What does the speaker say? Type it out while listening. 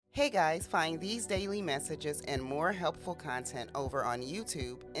Hey guys, find these daily messages and more helpful content over on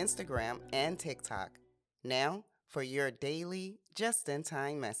YouTube, Instagram, and TikTok. Now, for your daily, just in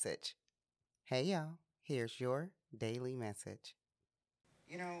time message. Hey y'all, here's your daily message.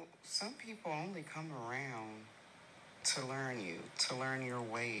 Some people only come around to learn you, to learn your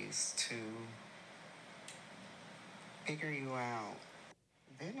ways, to figure you out.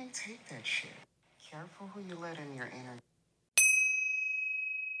 Then they take that shit. Careful who you let in your inner